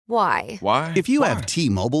Why? Why? If you have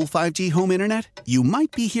T-Mobile 5G home internet, you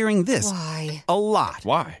might be hearing this Why? a lot.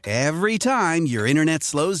 Why? Every time your internet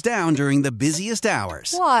slows down during the busiest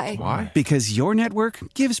hours. Why? Why? Because your network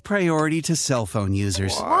gives priority to cell phone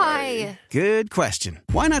users. Why? Good question.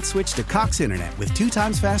 Why not switch to Cox Internet with 2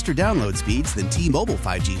 times faster download speeds than T-Mobile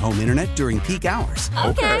 5G home internet during peak hours?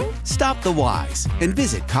 Okay. Stop the whys and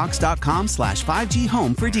visit cox.com/5G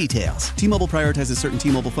home for details. T-Mobile prioritizes certain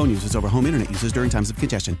T-Mobile phone users over home internet users during times of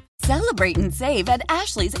congestion. Celebrate and save at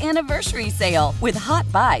Ashley's Anniversary Sale. With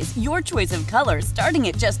Hot Buys, your choice of colors starting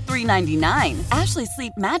at just $3.99. Ashley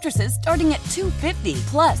Sleep mattresses starting at $2.50.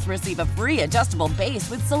 Plus, receive a free adjustable base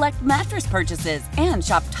with select mattress purchases. And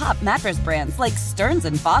shop top mattress brands like Stearns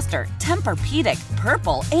 & Foster, Tempur-Pedic,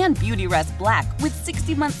 Purple, and Beautyrest Black with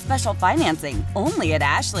 60-month special financing. Only at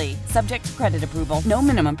Ashley. Subject to credit approval. No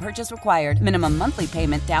minimum purchase required. Minimum monthly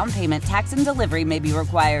payment, down payment, tax, and delivery may be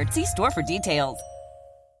required. See store for details.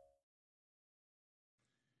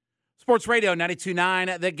 Sports Radio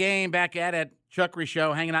 92.9, The Game, back at it. Chuckery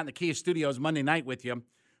Show, hanging out in the Kia Studios Monday night with you.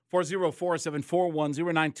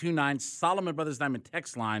 404-741-0929, Solomon Brothers Diamond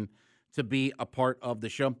text line to be a part of the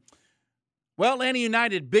show. Well, Atlanta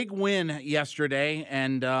United, big win yesterday.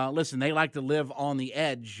 And listen, they like to live on the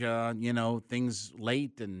edge, things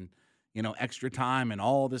late and, extra time and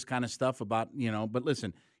all this kind of stuff about, but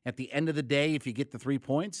listen, at the end of the day, if you get the 3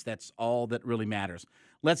 points, that's all that really matters.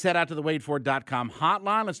 Let's head out to the WadeFord.com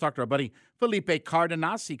hotline. Let's talk to our buddy Felipe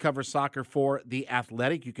Cardenas. He covers soccer for The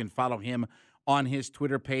Athletic. You can follow him on his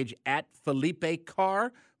Twitter page at Felipe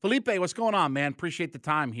Car. Felipe, what's going on, man? Appreciate the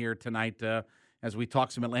time here tonight as we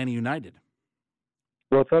talk some Atlanta United.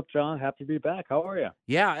 What's up, John? Happy to be back. How are you?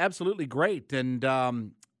 Yeah, absolutely great. And,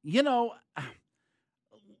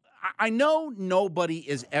 I know nobody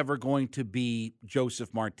is ever going to be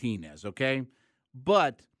Josef Martinez, okay?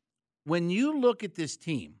 But when you look at this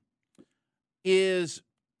team, is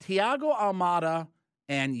Thiago Almada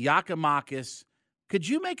and Giakoumakis, could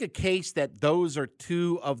you make a case that those are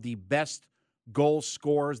two of the best goal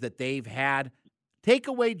scorers that they've had? Take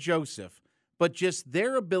away Josef, but just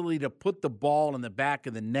their ability to put the ball in the back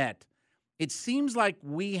of the net. It seems like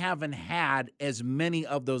we haven't had as many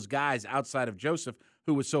of those guys outside of Josef,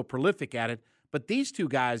 who was so prolific at it. But these two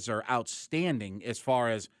guys are outstanding as far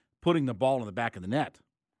as putting the ball in the back of the net.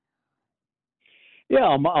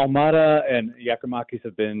 Yeah, Almada and Giakoumakis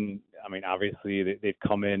have been, obviously they've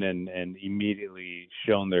come in and immediately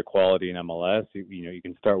shown their quality in MLS. You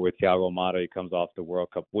can start with Thiago Almada. He comes off the World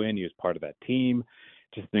Cup win. He was part of that team.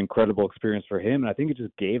 Just an incredible experience for him. And I think it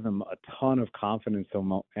just gave him a ton of confidence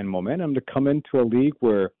and momentum to come into a league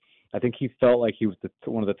where I think he felt like he was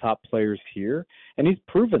one of the top players here. And he's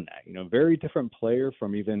proven that, very different player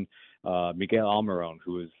from even Miguel Almiron,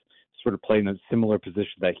 who was sort of playing a similar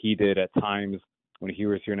position that he did at times when he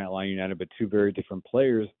was here in Atlanta United, but two very different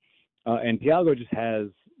players. And Thiago just has,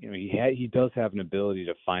 he does have an ability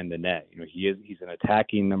to find the net. He's an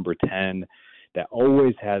attacking number 10 that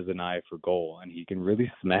always has an eye for goal, and he can really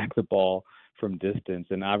smack the ball from distance.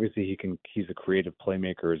 And obviously he's a creative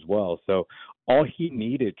playmaker as well. So all he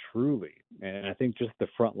needed truly, and I think just the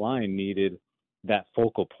front line needed that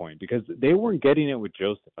focal point because they weren't getting it with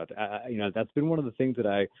Josef. That's been one of the things that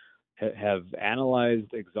I have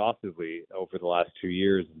analyzed exhaustively over the last 2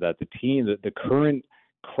 years, that the team, the current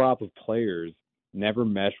crop of players never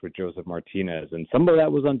meshed with Josef Martinez. And some of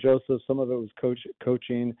that was on Josef, some of it was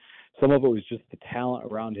coaching, some of it was just the talent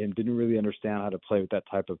around him, didn't really understand how to play with that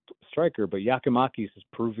type of striker. But Giakoumakis is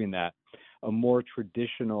proving that a more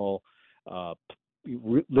traditional,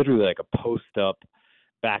 literally like a post-up,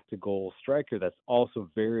 back-to-goal striker that's also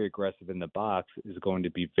very aggressive in the box is going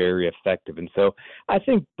to be very effective. And so I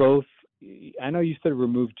think both, I know you said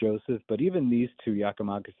remove Josef, but even these two,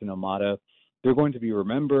 Giakoumakis and Almada, they're going to be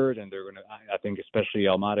remembered, and they're going to, I think especially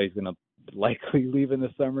Almada, he's going to likely leave in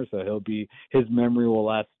the summer, so his memory will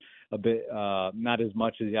last a bit, not as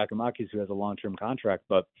much as Giakoumakis, who has a long-term contract,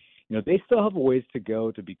 but, they still have a ways to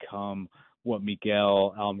go to become what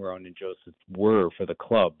Miguel, Almiron, and Josef were for the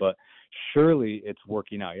club, but surely it's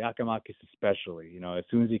working out. Giakoumakis especially, as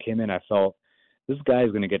soon as he came in, I felt this guy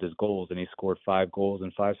is going to get his goals, and he scored 5 goals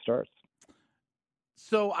in 5 starts.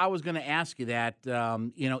 So I was going to ask you that,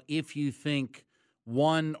 if you think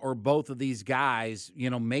one or both of these guys,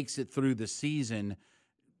 makes it through the season,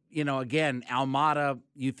 again, Almada,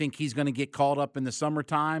 you think he's going to get called up in the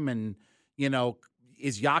summertime? And,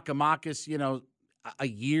 is Giakoumakis, a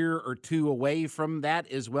year or two away from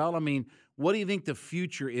that as well? I mean, what do you think the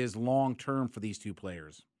future is long-term for these two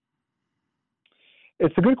players?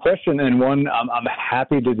 It's a good question, and one I'm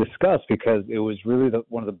happy to discuss because it was really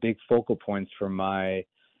one of the big focal points for my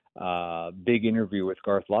big interview with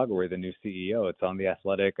Garth Lagerwey, the new CEO. It's on The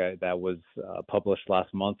Athletic. That was published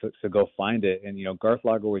last month, so go find it. And, Garth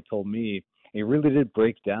Lagerwey told me he really did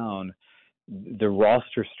break down the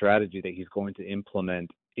roster strategy that he's going to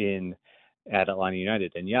implement at Atlanta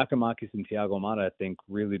United. And Giakoumakis and Thiago Almada, I think,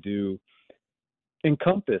 really do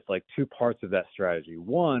encompass like two parts of that strategy.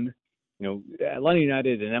 One, Atlanta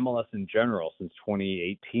United and MLS in general since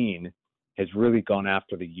 2018 has really gone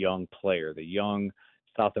after the young player, the young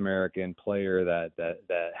South American player that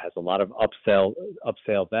has a lot of upsell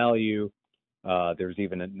value. There's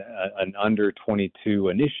even an under 22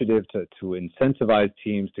 initiative to incentivize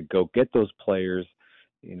teams to go get those players.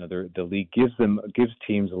 The league gives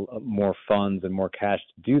teams more funds and more cash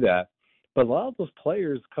to do that. But a lot of those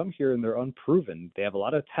players come here and they're unproven. They have a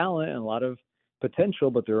lot of talent and a lot of potential,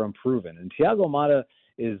 but they're unproven. And Thiago Almada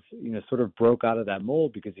is, sort of broke out of that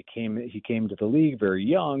mold because he came to the league very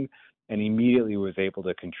young and immediately was able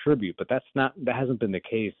to contribute. But that hasn't been the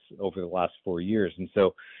case over the last 4 years. And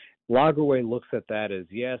so Lagerwey looks at that as,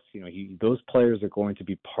 yes, those players are going to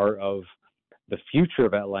be part of the future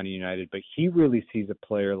of Atlanta United, but he really sees a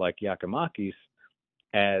player like Giakoumakis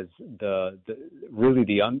as an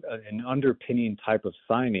underpinning type of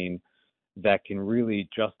signing that can really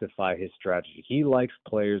justify his strategy. He likes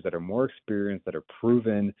players that are more experienced, that are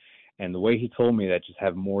proven, and the way he told me that just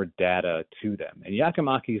have more data to them. And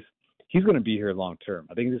Giakoumakis, he's going to be here long term.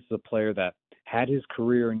 I think this is a player that had his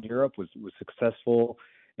career in Europe, was successful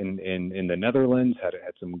in the Netherlands, had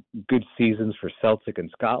some good seasons for Celtic and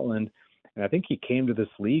Scotland. And I think he came to this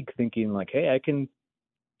league thinking like, hey, I can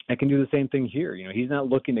do the same thing here. He's not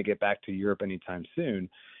looking to get back to Europe anytime soon.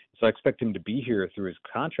 So I expect him to be here through his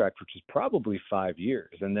contract, which is probably 5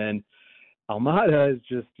 years. And then Almada is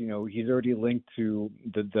just, he's already linked to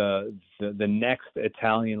the next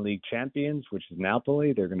Italian league champions, which is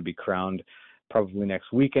Napoli. They're going to be crowned probably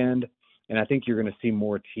next weekend. And I think you're going to see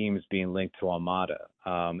more teams being linked to Almada.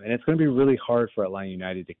 And it's going to be really hard for Atlanta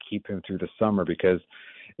United to keep him through the summer because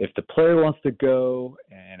if the player wants to go,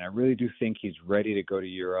 and I really do think he's ready to go to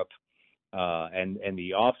Europe, and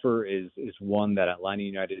the offer is one that Atlanta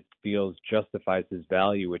United feels justifies his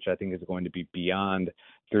value, which I think is going to be beyond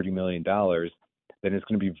 $30 million, then it's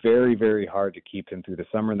going to be very, very hard to keep him through the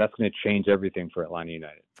summer, and that's going to change everything for Atlanta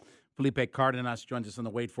United. Felipe Cardenas joins us on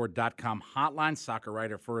the waitfor.com hotline, soccer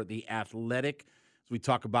writer for The Athletic, as we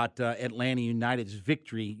talk about Atlanta United's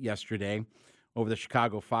victory yesterday over the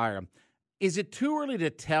Chicago Fire. Is it too early to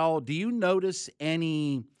tell? Do you notice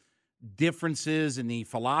any differences in the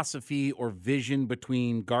philosophy or vision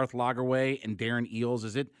between Garth Lagerwey and Darren Eales?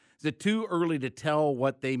 Is it too early to tell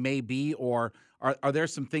what they may be, or are there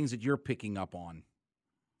some things that you're picking up on?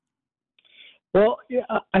 Well, yeah,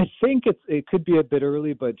 I think it could be a bit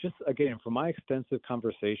early, but just again, from my extensive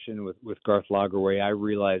conversation with Garth Lagerwey, I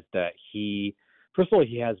realized that he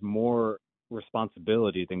has more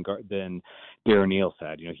responsibility than Darren Eales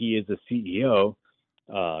had. He is the CEO.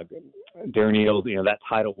 Darren Eales, that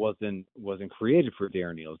title wasn't created for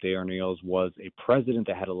Darren Eales. Darren Eales was a president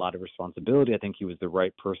that had a lot of responsibility. I think he was the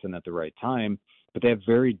right person at the right time, but they have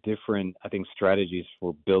very different, I think, strategies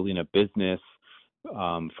for building a business,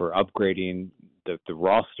 for upgrading the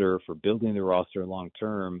roster, for building the roster long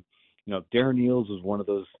term. Darren Eales was one of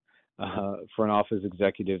those front office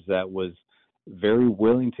executives that was very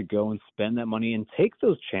willing to go and spend that money and take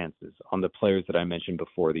those chances on the players that I mentioned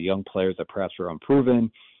before, the young players that perhaps are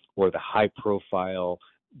unproven, or the high-profile,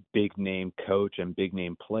 big-name coach and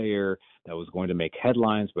big-name player that was going to make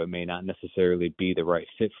headlines but may not necessarily be the right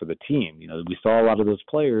fit for the team. We saw a lot of those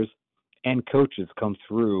players and coaches come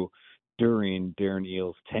through during Darren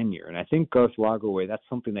Eales' tenure. And I think Garth Lagerwey, that's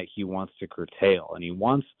something that he wants to curtail. And he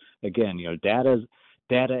wants, again, data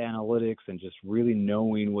analytics and just really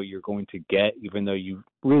knowing what you're going to get, even though you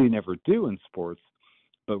really never do in sports.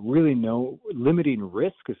 But really limiting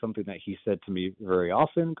risk is something that he said to me very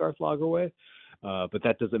often, Garth Lagerwey. But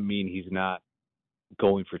that doesn't mean he's not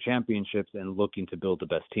going for championships and looking to build the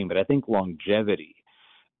best team. But I think longevity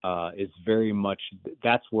is very much,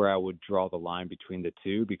 that's where I would draw the line between the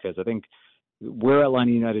two, because I think where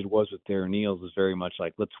Atlanta United was with Darren Eales is very much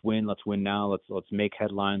like, let's win now, let's make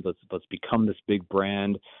headlines, let's become this big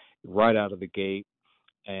brand right out of the gate.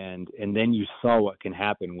 And then you saw what can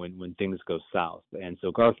happen when things go south. And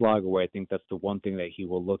so Garth Lagerwey, I think that's the one thing that he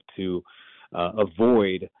will look to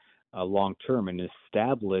avoid long term, and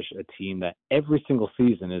establish a team that every single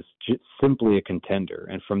season is simply a contender.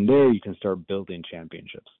 And from there, you can start building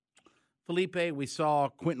championships. Felipe, we saw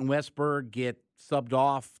Quentin Westberg get subbed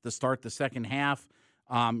off to start the second half.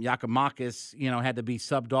 Giakoumakis, had to be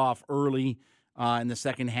subbed off early in the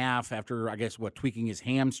second half after, I guess, tweaking his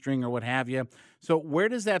hamstring or what have you. So where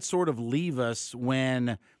does that sort of leave us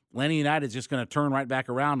when Atlanta United is just going to turn right back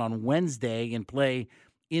around on Wednesday and play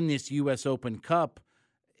in this U.S. Open Cup?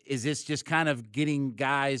 Is this just kind of getting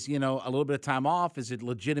guys, a little bit of time off? Is it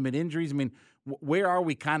legitimate injuries? I mean, where are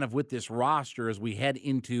we kind of with this roster as we head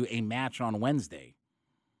into a match on Wednesday?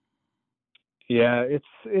 Yeah,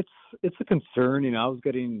 it's a concern. I was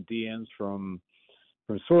getting DMs from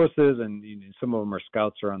sources, and some of them are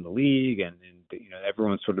scouts around the league, and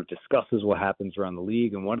everyone sort of discusses what happens around the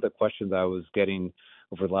league. And one of the questions I was getting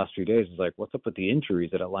over the last few days is like, what's up with the injuries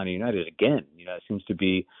at Atlanta United again? It seems to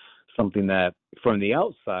be something that from the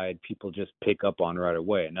outside people just pick up on right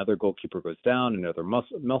away. Another goalkeeper goes down, another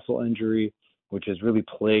muscle injury, which has really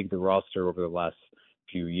plagued the roster over the last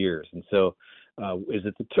few years. And so is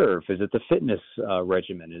it the turf? Is it the fitness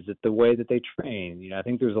regimen? Is it the way that they train? I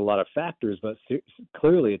think there's a lot of factors, but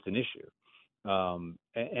clearly it's an issue.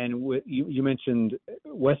 You mentioned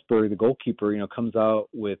Westbury, the goalkeeper, comes out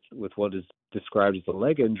with what is described as a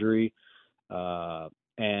leg injury.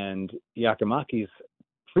 And Giakoumakis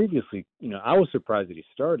previously, I was surprised that he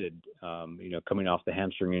started, coming off the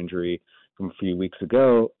hamstring injury from a few weeks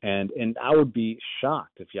ago. And I would be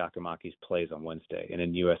shocked if Giakoumakis plays on Wednesday in a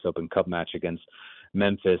U.S. Open Cup match against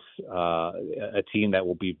Memphis, a team that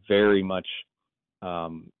will be very much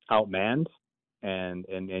outmanned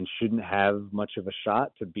and shouldn't have much of a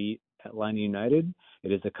shot to beat Atlanta United.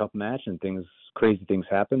 It is a cup match and crazy things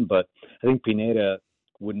happen, but I think Pineda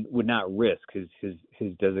would not risk his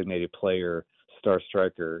designated player, star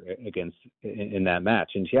striker, in that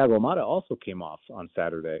match. And Thiago Almada also came off on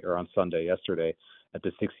Sunday yesterday at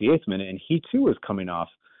the 68th minute, and he too was coming off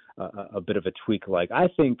a bit of a tweak. I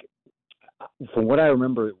think from what I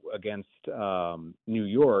remember against New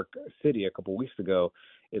York City a couple weeks ago,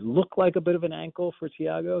 it looked like a bit of an ankle for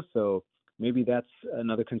Thiago. So maybe that's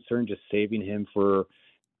another concern, just saving him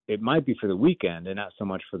it might be for the weekend and not so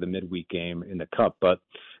much for the midweek game in the Cup. But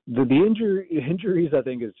the injuries, I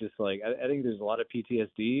think, is just I think there's a lot of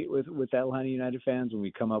PTSD with Atlanta United fans when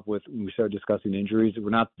we start discussing injuries. We're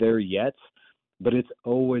not there yet, but it's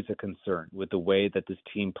always a concern with the way that this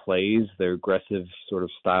team plays, their aggressive sort of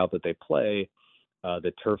style that they play,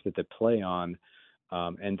 the turf that they play on,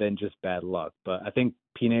 and then just bad luck. But I think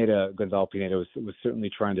Gonzalo Pineda was certainly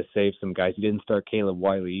trying to save some guys. He didn't start Caleb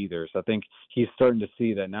Wiley either. So I think he's starting to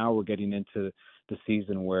see that now we're getting into the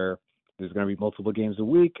season where there's going to be multiple games a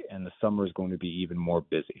week and the summer is going to be even more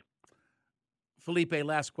busy. Felipe,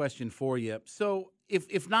 last question for you. So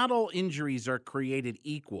if not all injuries are created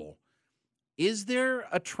equal, is there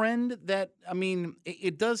a trend that,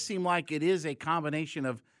 it does seem like it is a combination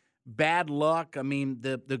of bad luck.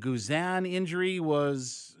 The Guzan injury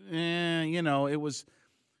was, it was,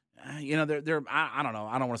 I don't know.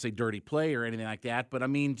 I don't want to say dirty play or anything like that, but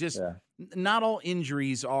not all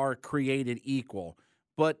injuries are created equal.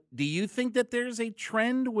 But do you think that there's a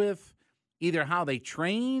trend with either how they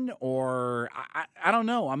train or I don't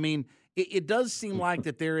know. It does seem like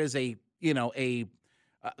that there is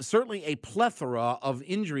certainly a plethora of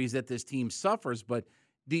injuries that this team suffers, but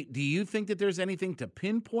do you think that there's anything to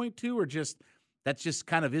pinpoint to, or that's just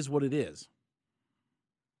kind of is what it is?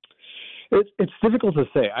 It's difficult to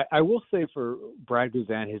say. I will say for Brad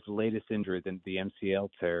Guzan, his latest injury, the MCL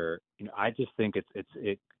tear, I just think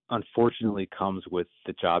it unfortunately comes with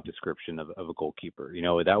the job description of a goalkeeper.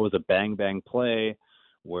 That was a bang play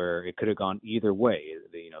where it could have gone either way.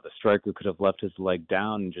 The striker could have left his leg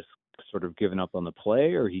down and just sort of given up on the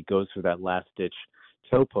play, or he goes for that last ditch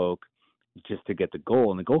toe poke just to get the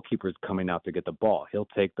goal, and the goalkeeper is coming out to get the ball. He'll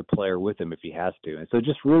take the player with him if he has to. And so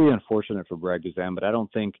just really unfortunate for Brad Guzan, but I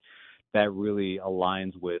don't think that really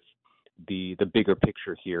aligns with the bigger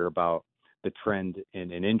picture here about the trend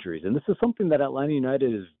in injuries. And this is something that Atlanta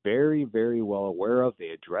United is very, very well aware of. They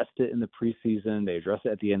addressed it in the preseason. They addressed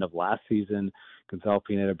it at the end of last season. Gonzalo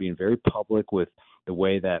Pineda being very public with the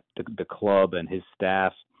way that the club and his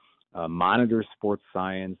staff monitors sports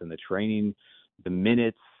science and the training, the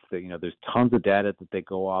minutes. There's tons of data that they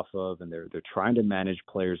go off of, and they're trying to manage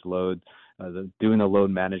players' load, doing the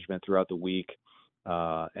load management throughout the week,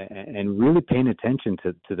 and really paying attention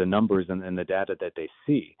to the numbers and the data that they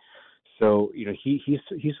see. So, he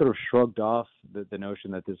sort of shrugged off the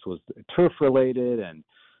notion that this was turf related and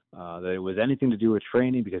that it was anything to do with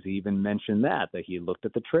training, because he even mentioned that he looked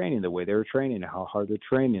at the training, the way they were training, and how hard they're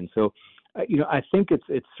training. So, I think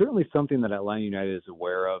it's certainly something that Atlanta United is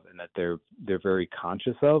aware of and that they're very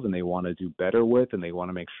conscious of, and they want to do better with, and they want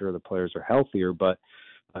to make sure the players are healthier. But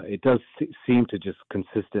it does seem to just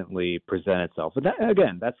consistently present itself. And that,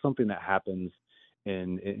 again, that's something that happens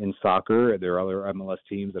in soccer. There are other MLS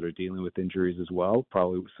teams that are dealing with injuries as well,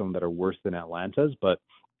 probably some that are worse than Atlanta's. But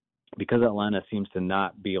because Atlanta seems to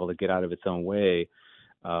not be able to get out of its own way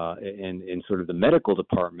in sort of the medical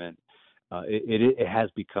department, it has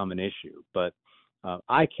become an issue. But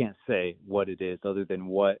I can't say what it is other than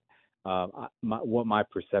what my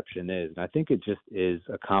perception is. And I think it just is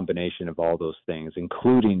a combination of all those things,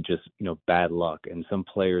 including just, bad luck and some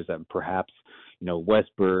players that perhaps,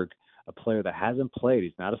 Westberg, a player that hasn't played.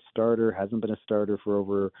 He's not a starter, hasn't been a starter for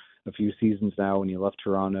over a few seasons now when he left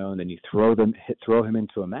Toronto, and then you throw him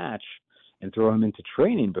into a match and throw him into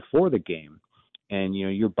training before the game. And,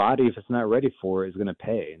 your body, if it's not ready for it, is going to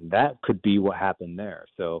pay. And that could be what happened there.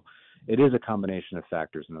 So it is a combination of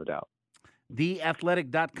factors, no doubt.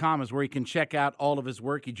 TheAthletic.com is where you can check out all of his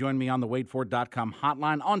work. He joined me on the WaitFor.com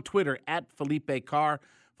hotline, on Twitter at Felipe Carr.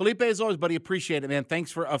 Felipe, as always, buddy, appreciate it, man.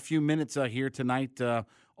 Thanks for a few minutes here tonight.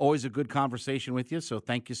 Always a good conversation with you, so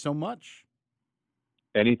thank you so much.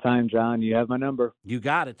 Anytime, John. You have my number. You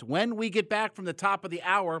got it. When we get back from the top of the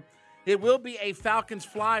hour, it will be a Falcons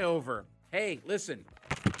flyover. Hey, listen.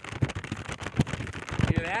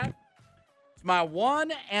 Hear that? It's my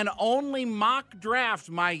one and only mock draft,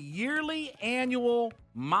 my yearly annual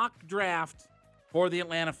mock draft for the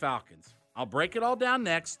Atlanta Falcons. I'll break it all down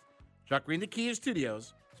next. Chuckery in the Kia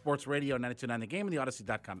Studios, Sports Radio 92.9 The Game, and the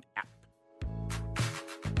Odyssey.com app.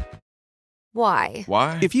 Why?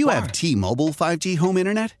 If you have T-Mobile 5G home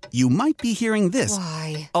internet, you might be hearing this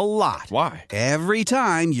a lot. Why? Every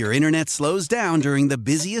time your internet slows down during the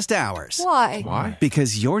busiest hours. Why?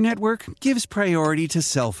 Because your network gives priority to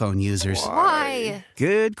cell phone users. Why?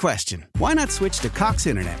 Good question. Why not switch to Cox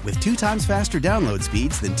Internet with 2 times faster download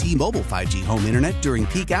speeds than T-Mobile 5G home internet during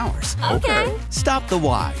peak hours? Okay. Stop the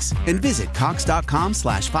whys and visit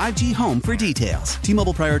cox.com/5G home for details.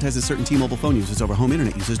 T-Mobile prioritizes certain T-Mobile phone users over home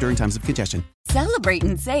internet users during times of congestion. Celebrate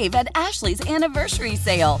and save at Ashley's Anniversary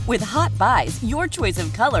Sale. With Hot Buys, your choice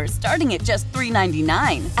of colors starting at just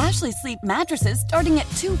 $3.99. Ashley Sleep mattresses starting at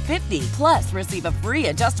 $2.50. Plus, receive a free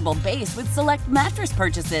adjustable base with select mattress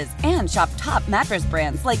purchases. And shop top mattress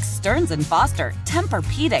brands like Stearns & Foster,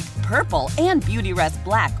 Tempur-Pedic, Purple, and Beautyrest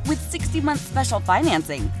Black with 60-month special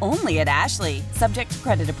financing. Only at Ashley. Subject to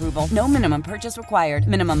credit approval. No minimum purchase required.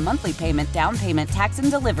 Minimum monthly payment, down payment, tax, and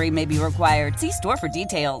delivery may be required. See store for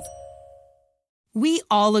details. We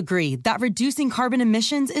all agree that reducing carbon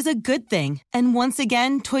emissions is a good thing. And once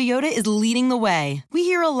again, Toyota is leading the way. We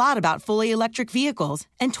hear a lot about fully electric vehicles,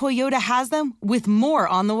 and Toyota has them with more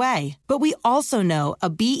on the way. But we also know a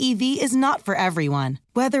BEV is not for everyone.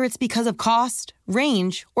 Whether it's because of cost,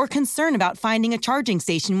 range, or concern about finding a charging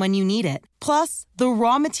station when you need it. Plus, the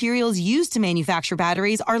raw materials used to manufacture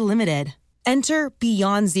batteries are limited. Enter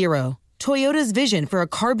Beyond Zero, Toyota's vision for a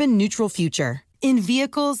carbon-neutral future. In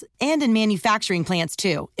vehicles and in manufacturing plants,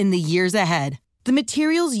 too, in the years ahead. The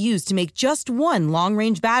materials used to make just one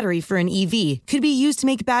long-range battery for an EV could be used to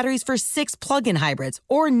make batteries for 6 plug-in hybrids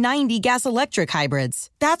or 90 gas-electric hybrids.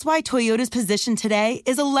 That's why Toyota's position today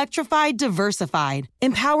is electrified, diversified,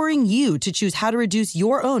 empowering you to choose how to reduce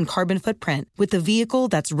your own carbon footprint with the vehicle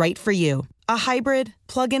that's right for you. A hybrid,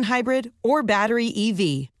 plug-in hybrid, or battery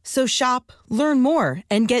EV. So shop, learn more,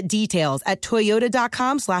 and get details at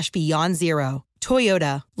toyota.com/beyond zero.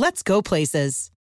 Toyota, let's go places.